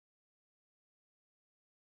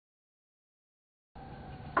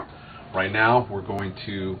Right now we're going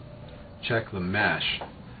to check the mesh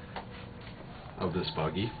of this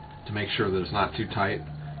buggy to make sure that it's not too tight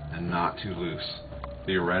and not too loose.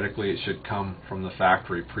 Theoretically it should come from the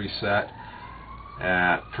factory preset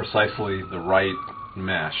at precisely the right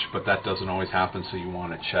mesh, but that doesn't always happen, so you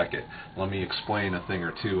want to check it. Let me explain a thing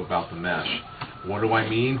or two about the mesh. What do I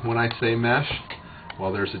mean when I say mesh?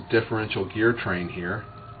 Well, there's a differential gear train here.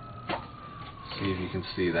 See if you can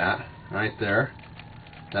see that right there.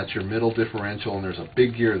 That's your middle differential, and there's a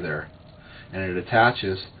big gear there, and it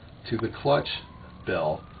attaches to the clutch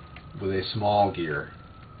bell with a small gear.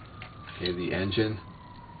 Okay, the engine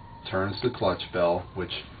turns the clutch bell,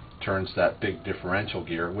 which turns that big differential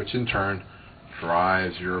gear, which in turn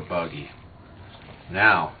drives your buggy.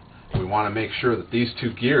 Now we want to make sure that these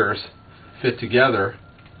two gears fit together,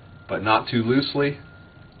 but not too loosely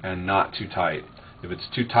and not too tight. If it's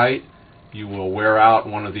too tight, you will wear out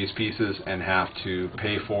one of these pieces and have to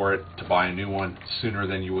pay for it to buy a new one sooner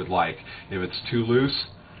than you would like. If it's too loose,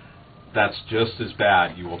 that's just as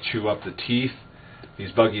bad. You will chew up the teeth.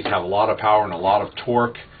 These buggies have a lot of power and a lot of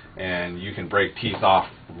torque, and you can break teeth off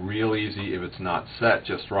real easy if it's not set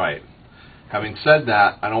just right. Having said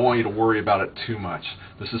that, I don't want you to worry about it too much.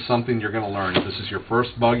 This is something you're going to learn. If this is your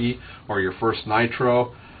first buggy or your first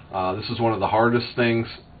Nitro, this is one of the hardest things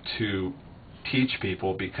to teach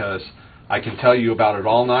people, because I can tell you about it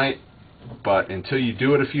all night, but until you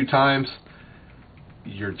do it a few times,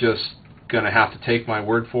 you're just going to have to take my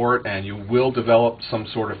word for it, and you will develop some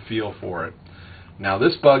sort of feel for it. Now,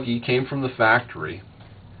 this buggy came from the factory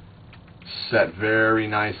set very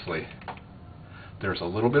nicely. There's a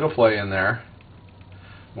little bit of play in there.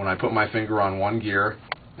 When I put my finger on one gear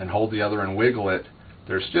and hold the other and wiggle it,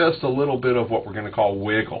 there's just a little bit of what we're going to call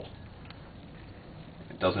wiggle.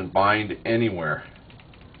 It doesn't bind anywhere,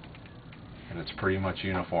 and it's pretty much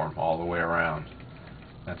uniform all the way around.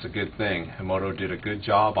 That's a good thing. Himoto did a good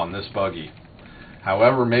job on this buggy.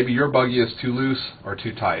 However, maybe your buggy is too loose or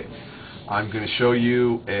too tight. I'm going to show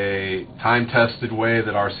you a time-tested way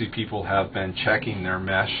that RC people have been checking their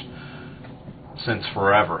mesh since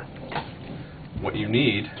forever. What you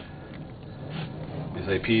need is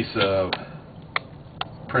a piece of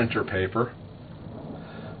printer paper.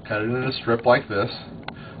 Cut it in a strip like this,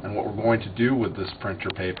 and what we're going to do with this printer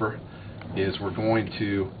paper is we're going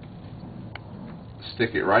to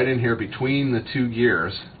stick it right in here between the two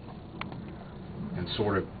gears and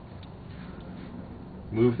sort of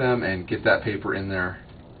move them and get that paper in there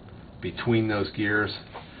between those gears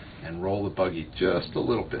and roll the buggy just a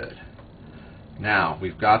little bit. Now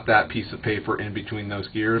we've got that piece of paper in between those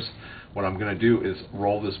gears. What I'm going to do is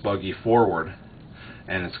roll this buggy forward,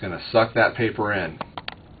 and it's going to suck that paper in.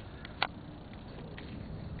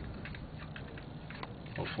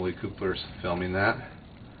 Hopefully Kupler's filming that.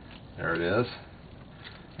 There it is.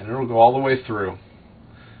 And it'll go all the way through.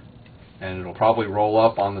 And it'll probably roll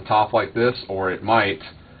up on the top like this, or it might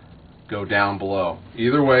go down below.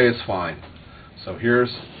 Either way is fine. So here's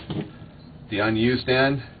the unused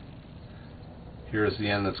end. Here's the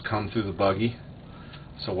end that's come through the buggy.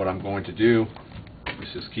 So what I'm going to do is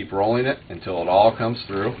just keep rolling it until it all comes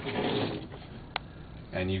through,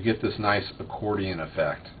 and you get this nice accordion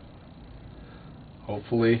effect.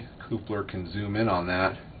 Hopefully Kupler can zoom in on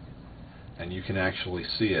that and you can actually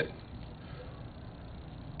see it.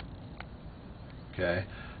 Okay,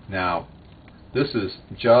 now this is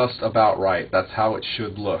just about right. That's how it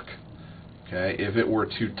should look. Okay, if it were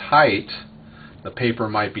too tight, the paper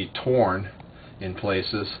might be torn in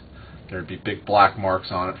places. There'd be big black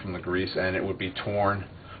marks on it from the grease, and it would be torn,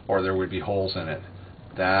 or there would be holes in it.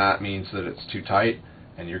 That means that it's too tight,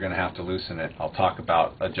 and you're going to have to loosen it. I'll talk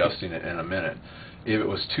about adjusting it in a minute. If it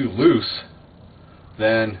was too loose,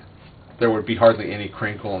 then there would be hardly any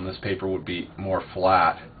crinkle, and this paper would be more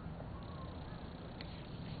flat.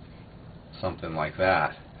 Something like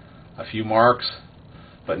that. A few marks,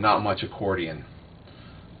 but not much accordion.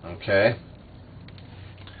 Okay?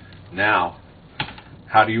 Now,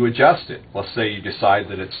 how do you adjust it? Let's say you decide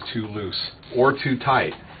that it's too loose or too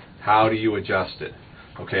tight. How do you adjust it?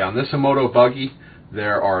 Okay, on this Himoto buggy,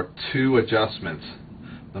 there are two adjustments.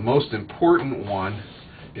 The most important one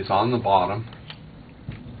is on the bottom,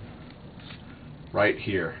 right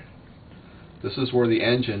here. This is where the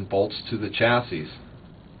engine bolts to the chassis.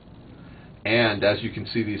 And as you can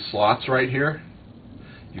see these slots right here,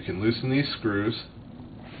 you can loosen these screws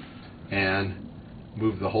and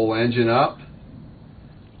move the whole engine up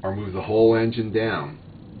or move the whole engine down.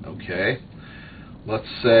 Okay? Let's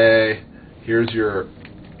say here's your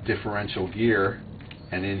differential gear,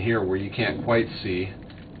 and in here where you can't quite see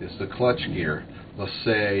is the clutch gear. Let's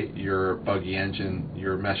say your buggy engine,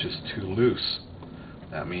 your mesh is too loose.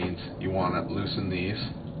 That means you want to loosen these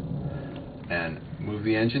and move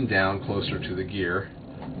the engine down closer to the gear,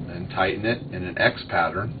 then tighten it in an X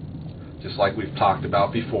pattern, just like we've talked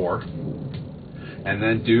about before, and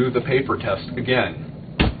then do the paper test again.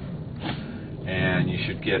 And you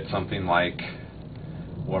should get something like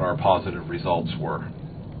what our positive results were.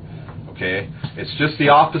 Okay, it's just the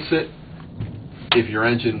opposite if your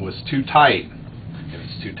engine was too tight. If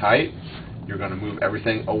it's too tight, you're going to move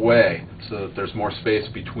everything away so that there's more space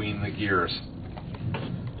between the gears.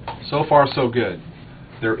 So far, so good.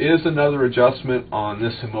 There is another adjustment on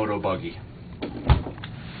this Himoto buggy.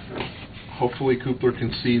 Hopefully Kupler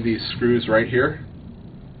can see these screws right here.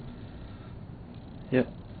 Yep.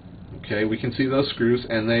 Okay, we can see those screws,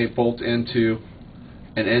 and they bolt into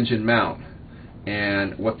an engine mount.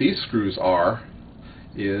 And what these screws are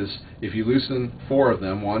is, if you loosen 4 of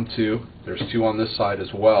them, 1, 2, there's 2 on this side as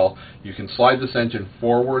well, you can slide this engine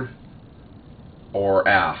forward or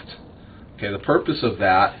aft. Okay, the purpose of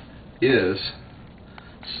that is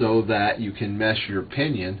so that you can mesh your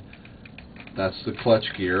pinion, that's the clutch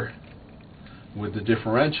gear, with the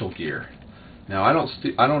differential gear. Now I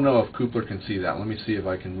don't know if Kupler can see that. Let me see if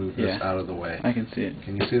I can move this out of the way. I can see it.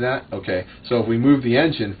 Can you see that? Okay. So if we move the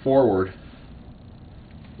engine forward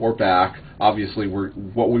or back, obviously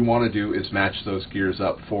what we want to do is match those gears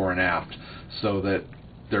up fore and aft so that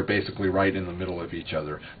they're basically right in the middle of each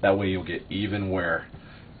other. That way you'll get even wear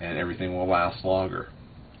and everything will last longer.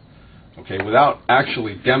 Okay, without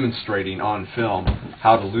actually demonstrating on film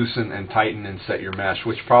how to loosen and tighten and set your mesh,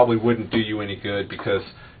 which probably wouldn't do you any good because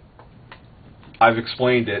I've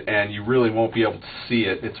explained it and you really won't be able to see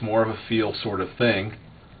it. It's more of a feel sort of thing.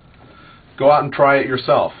 Go out and try it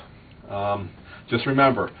yourself. Just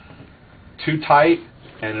remember, too tight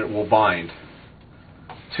and it will bind.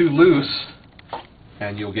 Too loose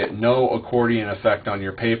and you'll get no accordion effect on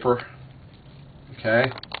your paper.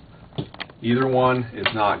 Okay? Either one is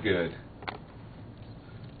not good.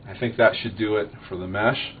 I think that should do it for the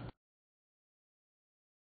mesh.